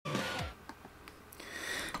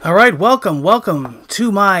Alright, welcome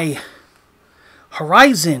to my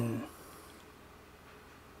Horizon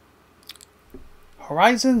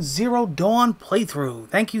Zero Dawn playthrough.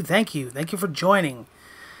 Thank you for joining.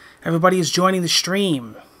 Everybody is joining the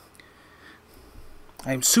stream.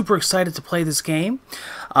 I'm super excited to play this game.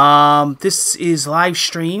 This is live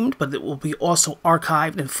streamed, but it will be also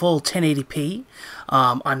archived in full 1080p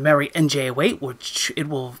on Merry NJ08, which it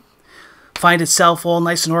will find itself all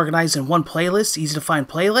nice and organized in one playlist, easy to find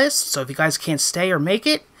playlist. So if you guys can't stay or make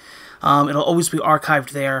it, it'll always be archived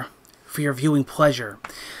there for your viewing pleasure.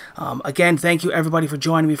 Again, thank you everybody for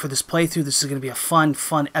joining me for this playthrough. This is going to be a fun,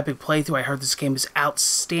 epic playthrough. I heard this game is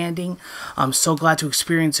outstanding. I'm so glad to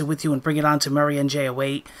experience it with you and bring it on to Merry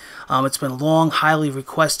NJ08. It's been long, highly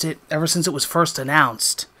requested, ever since it was first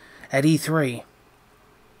announced at E3.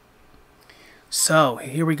 So,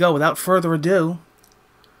 here we go. Without further ado,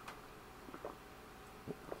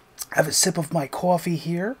 I have a sip of my coffee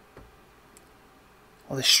here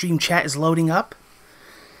while the stream chat is loading up.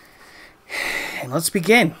 And let's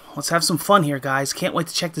begin. Let's have some fun here, guys. Can't wait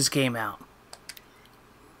to check this game out.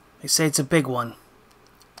 They say it's a big one.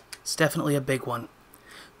 It's definitely a big one.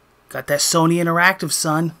 Got that Sony Interactive,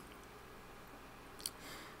 son.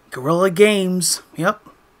 Guerrilla Games. Yep.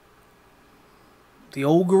 The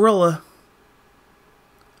old Gorilla.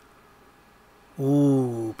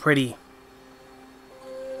 Ooh, pretty.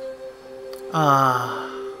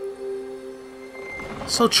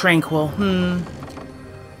 So tranquil.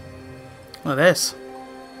 Look at this.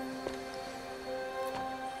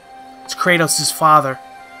 It's Kratos' father.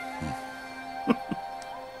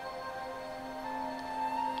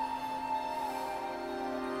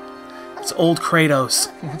 It's old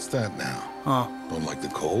Kratos. What's that now? Oh. Don't like the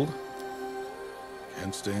cold?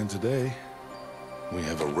 Can't stay in today. We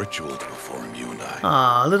have a ritual to perform, you and I.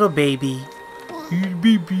 Aw, little baby. Little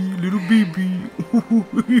baby, little baby.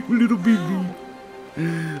 Little baby.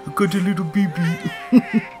 I got a little baby.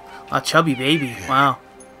 A chubby baby. Yeah. Wow.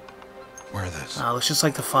 Wear this. Looks just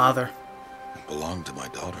like the father. It belonged to my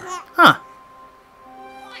daughter. Huh.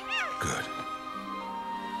 Good.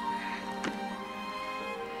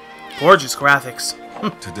 Gorgeous graphics.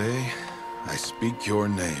 Today, I speak your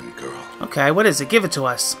name, girl. Okay, what is it? Give it to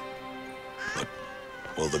us. But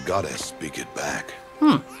will the goddess speak it back?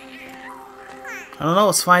 I don't know.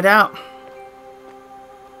 Let's find out.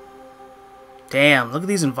 Damn, look at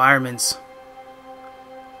these environments.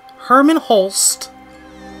 Herman Holst.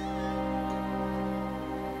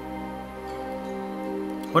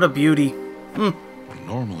 What a beauty.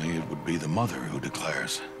 Normally, it would be the mother who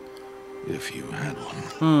declares, if you had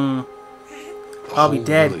one. The I'll be whole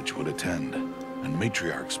dead. village would attend, and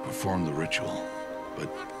matriarchs perform the ritual. But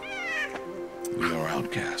we are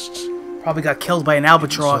outcasts. Probably got killed by an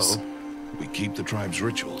albatross. So, we keep the tribe's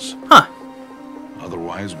rituals. Huh.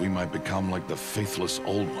 Otherwise, we might become like the faithless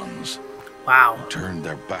old ones. Wow. Turn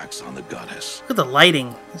their backs on the goddess. Look at the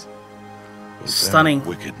lighting. But Stunning. their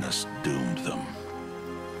wickedness doomed them.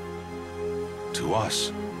 To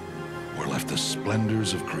us, were left the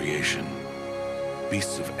splendors of creation.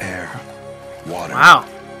 Beasts of air, water, Wow.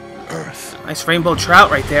 earth, Nice rainbow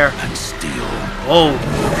trout right there. and steel. Whoa.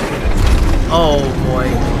 Oh boy.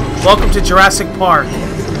 Welcome to Jurassic Park.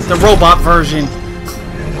 The robot version.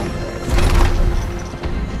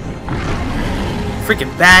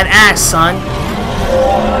 Freaking badass, son.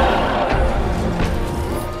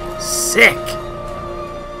 Sick.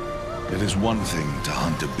 It is one thing to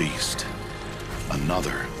hunt a beast,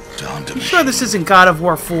 another to hunt a You machine. sure this isn't God of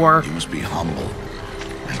War 4? You must be humble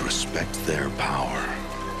and respect their power.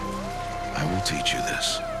 I will teach you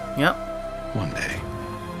this Yep. one day.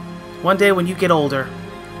 One day when you get older.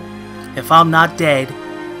 If I'm not dead.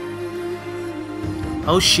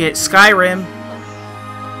 Oh shit, Skyrim.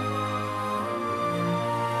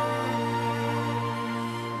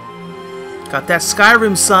 Got that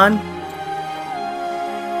Skyrim, son.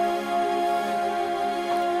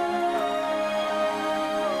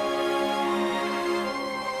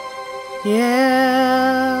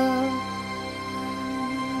 Yeah.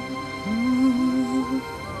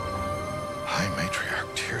 High Matriarch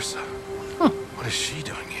Tirsa. What is she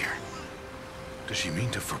doing here? Does she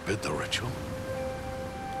mean to forbid the ritual?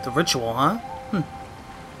 The ritual, huh?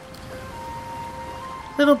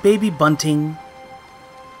 Little baby bunting.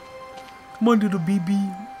 Come on, little baby.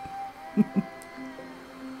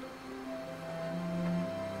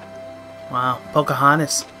 Wow,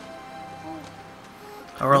 Pocahontas.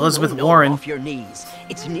 Or Elizabeth No, Warren. off your knees.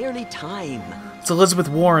 It's nearly time. It's Elizabeth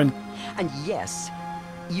Warren. And yes,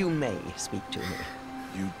 you may speak to me.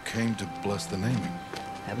 You came to bless the naming.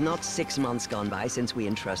 Have not 6 months gone by since we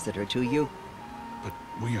entrusted her to you? But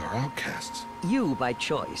we are outcasts. You by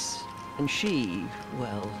choice, and she,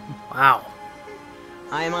 well... Wow.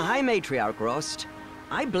 I am a high matriarch, Rost.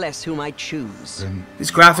 I bless whom I choose. Then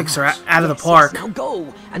These graphics are out of the Yes, park. yes, now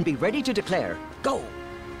go, and be ready to declare. Go!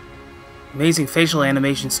 Amazing facial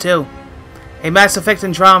animations, too. Hey, Mass Effect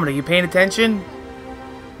Andromeda, you paying attention?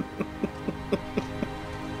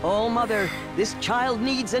 All Mother, this child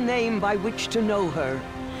needs a name by which to know her.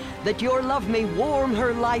 That your love may warm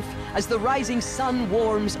her life as the rising sun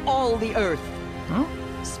warms all the earth. Huh?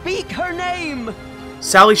 Speak her name!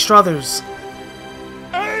 Sally Struthers.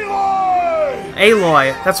 Aloy!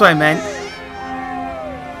 Aloy, that's what I meant.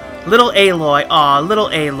 Little Aloy, aw, little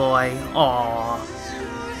Aloy, aw.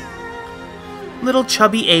 Little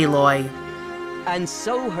chubby Aloy. And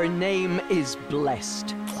so her name is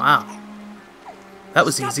blessed. Wow. That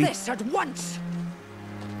was Stop easy. this at once!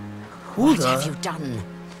 Who What have you the done?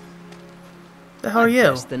 hell are you?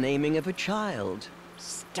 That's the naming of a child.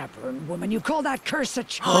 Stubborn woman, you call that curse a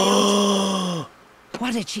child?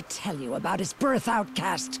 What did she tell you about his birth,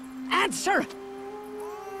 Outcast? Answer!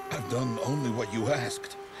 I've done only what you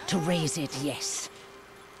asked. To raise it, yes.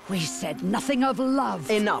 We said nothing of love.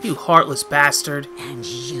 Enough. You heartless bastard. And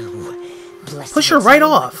you, blessed Push her right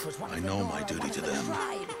off. I know my duty to them.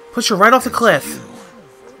 Push her right off the cliff.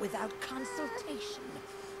 Without consultation.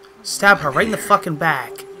 Stab her right in the fucking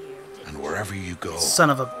back. And wherever you go, Son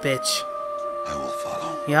of a bitch. I will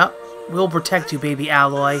follow. Yep. We'll protect you, baby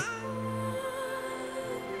Alloy.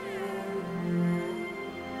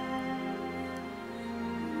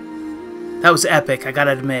 That was epic, I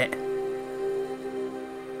gotta admit.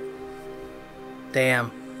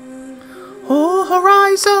 Damn. Oh,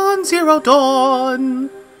 Horizon Zero Dawn.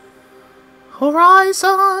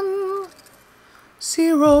 Horizon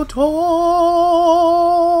Zero Dawn.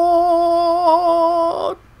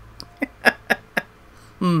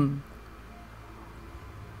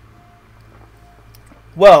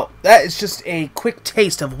 Well, that is just a quick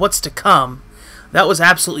taste of what's to come. That was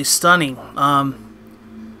absolutely stunning.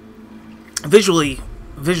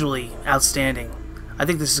 Visually outstanding. I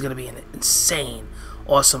think this is going to be an insane,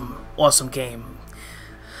 awesome game.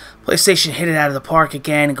 PlayStation hit it out of the park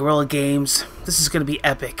again. Guerrilla Games. This is going to be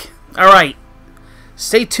epic. Alright.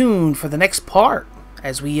 Stay tuned for the next part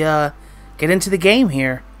as we get into the game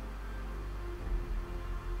here.